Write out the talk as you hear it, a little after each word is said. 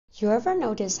You ever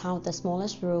notice how the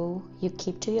smallest rule you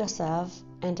keep to yourself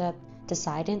end up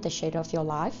deciding the shape of your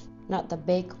life? Not the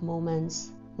big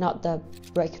moments, not the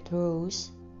breakthroughs,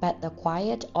 but the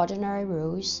quiet, ordinary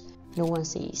rules no one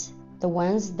sees. The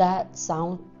ones that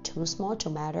sound too small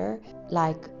to matter,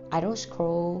 like I don't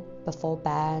scroll before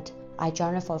bed, I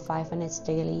journal for 5 minutes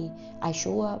daily, I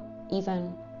show up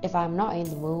even if I'm not in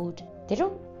the mood. They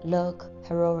don't look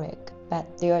heroic,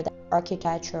 but they are the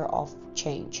architecture of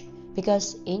change.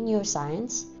 Because in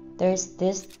neuroscience, there is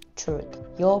this truth: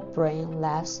 your brain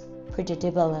lacks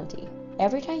predictability.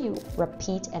 Every time you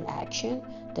repeat an action,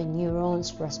 the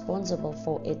neurons responsible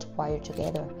for it wire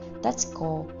together. That's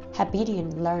called habitual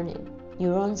learning.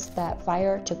 Neurons that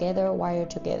fire together wire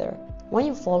together. When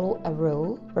you follow a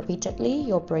rule repeatedly,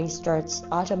 your brain starts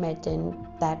automating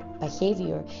that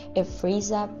behavior. It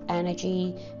frees up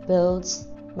energy, builds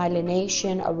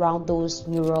myelination around those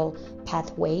neural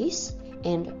pathways,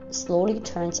 and slowly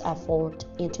turns effort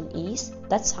into ease.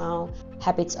 That's how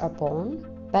habits are born.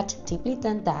 But deeply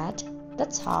than that,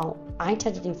 that's how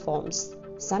identity forms.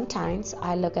 Sometimes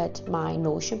I look at my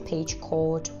Notion page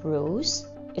called Rules.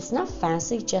 It's not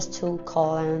fancy, just 2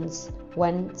 columns.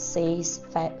 One says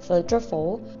filter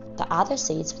for, the other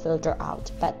says filter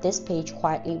out. But this page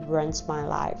quietly runs my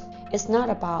life. It's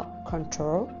not about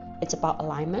control, it's about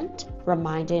alignment,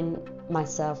 reminding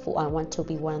myself who I want to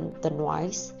be when the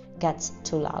noise gets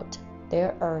too loud.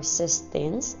 There are 6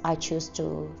 things I choose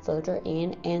to filter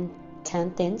in and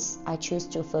 10 things I choose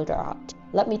to filter out.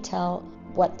 Let me tell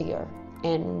what they are,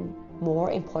 and more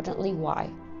importantly,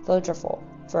 why. Filter for.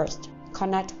 First,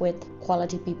 connect with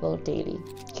quality people daily.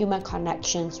 Human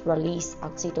connections release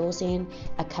oxytocin,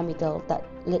 a chemical that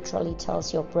literally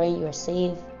tells your brain you're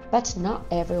safe. But not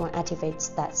everyone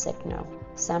activates that signal.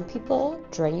 Some people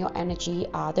drain your energy,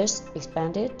 others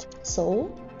expand it. So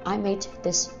I made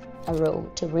this a rule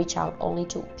to reach out only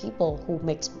to people who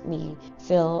makes me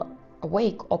feel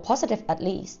awake or positive at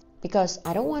least, because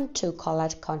I don't want to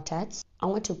collect contacts. I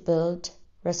want to build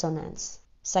resonance.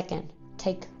 Second,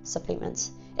 take supplements.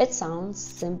 It sounds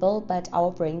simple, but our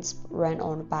brains run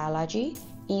on biology.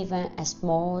 Even a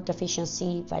small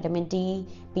deficiency, vitamin D,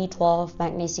 B12,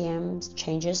 magnesium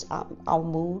changes our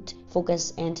mood,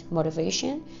 focus, and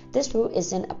motivation. This rule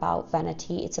isn't about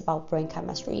vanity, it's about brain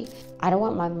chemistry. I don't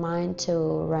want my mind to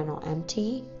run on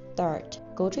empty. Third,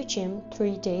 go to gym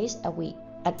 3 days a week,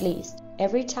 at least.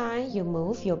 Every time you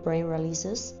move, your brain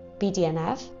releases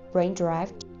BDNF,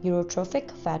 brain-derived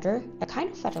neurotrophic factor, a kind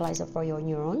of fertilizer for your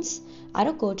neurons. I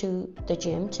don't go to the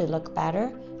gym to look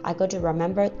better. I go to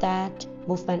remember that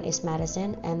movement is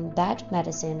medicine, and that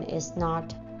medicine is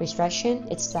not restriction,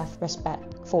 it's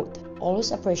self-respect. Fourth, always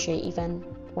appreciate even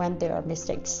when there are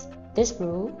mistakes. This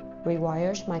rule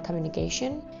rewires my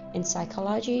communication. In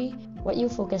psychology, what you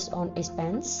focus on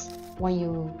expands. When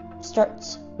you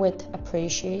start with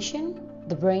appreciation,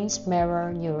 the brain's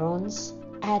mirror neurons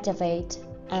activate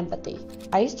empathy.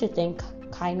 I used to think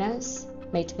kindness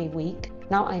made me weak.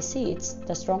 Now I see it's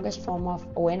the strongest form of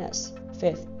awareness.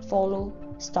 Fifth, follow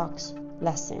Stock's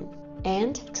lesson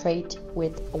and trade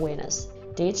with awareness.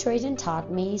 Day trading taught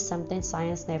me something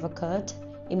science never could: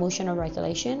 emotional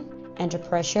regulation under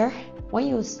pressure. When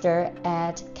you stare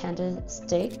at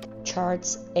candlestick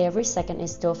charts, every second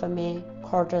is dopamine,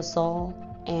 cortisol,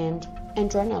 and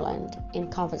adrenaline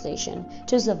in conversation.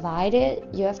 To survive it,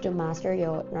 you have to master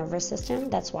your nervous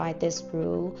system. That's why this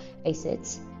rule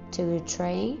exists: to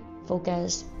train,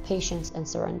 focus, patience, and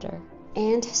surrender.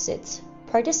 And sixth,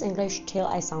 practice English till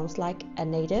I sound like a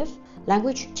native.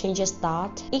 Language changes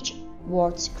thought. Each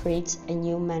word creates a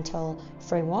new mental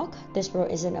framework. This rule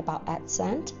isn't about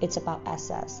accent, it's about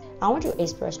access. I want to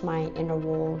express my inner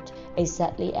world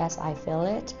exactly as I feel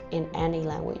it in any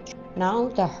language. Now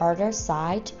the harder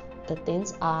side, the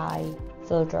things I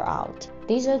filter out.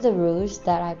 These are the rules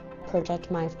that I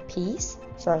protect my peace.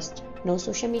 First, no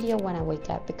social media when I wake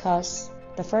up, because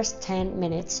the first 10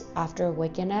 minutes after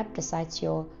waking up decides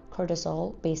your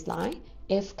cortisol baseline.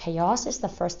 If chaos is the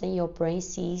first thing your brain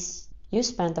sees, you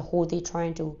spend the whole day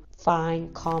trying to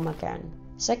find calm again.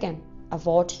 Second,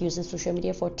 avoid using social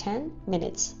media for 10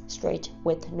 minutes straight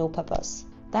with no purpose.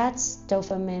 That's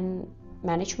dopamine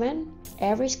management.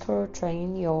 Every scroll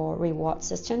trains your reward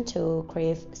system to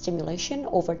crave stimulation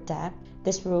over depth.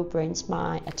 This rule brings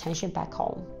my attention back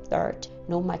home. Third,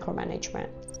 no micromanagement.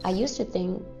 I used to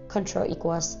think control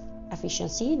equals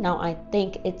efficiency. Now I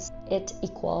think it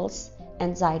equals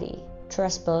anxiety.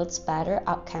 Trust builds better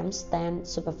outcomes than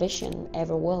supervision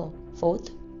ever will. Fourth,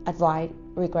 avoid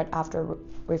regret after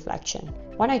reflection.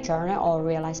 When I journal or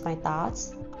realize my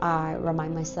thoughts, I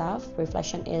remind myself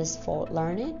reflection is for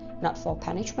learning, not for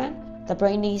punishment. The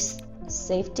brain needs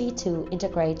safety to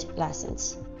integrate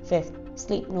lessons. 5th,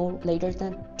 sleep no later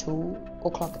than 2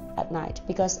 o'clock at night,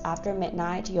 because after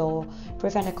midnight your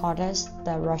prefrontal cortex,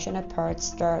 the rational part,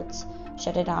 starts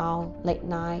shutting down. Late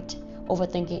night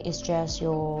overthinking is just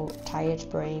your tired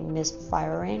brain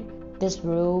misfiring. This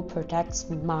rule protects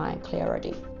mind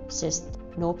clarity. 6th,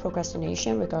 no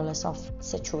procrastination regardless of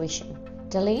situation.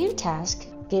 Delaying task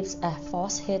gives a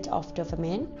false hit of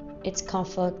dopamine. It's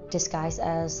comfort disguised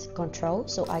as control,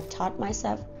 so I taught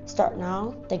myself, start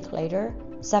now, think later.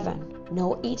 7.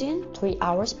 No eating 3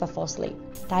 hours before sleep.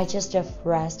 Digestive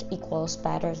rest equals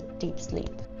better deep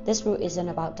sleep. This rule isn't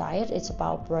about diet, it's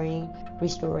about brain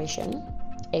restoration.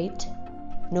 8.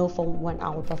 No phone 1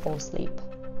 hour before sleep.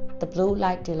 The blue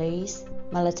light delays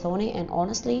melatonin, and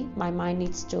honestly, my mind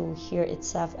needs to hear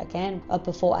itself again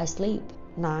before I sleep.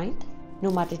 9. No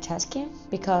multitasking,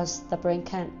 because the brain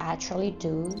can actually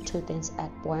do 2 things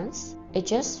at once. It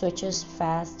just switches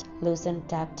fast, losing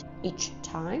depth each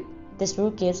time. This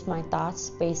rule gives my thoughts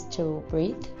space to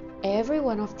breathe. Every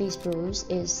one of these rules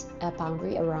is a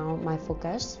boundary around my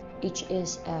focus. Each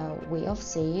is a way of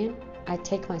saying I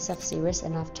take myself serious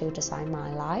enough to design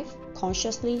my life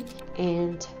consciously,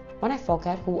 and when I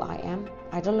forget who I am,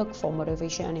 I don't look for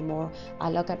motivation anymore. I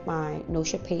look at my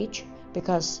Notion page,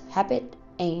 because habit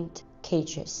ain't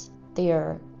cages. They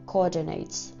are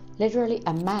coordinates, literally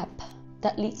a map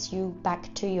that leads you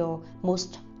back to your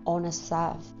most honest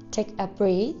self. Take a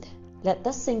breath, let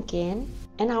that sink in,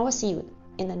 and I will see you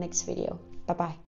in the next video. Bye bye.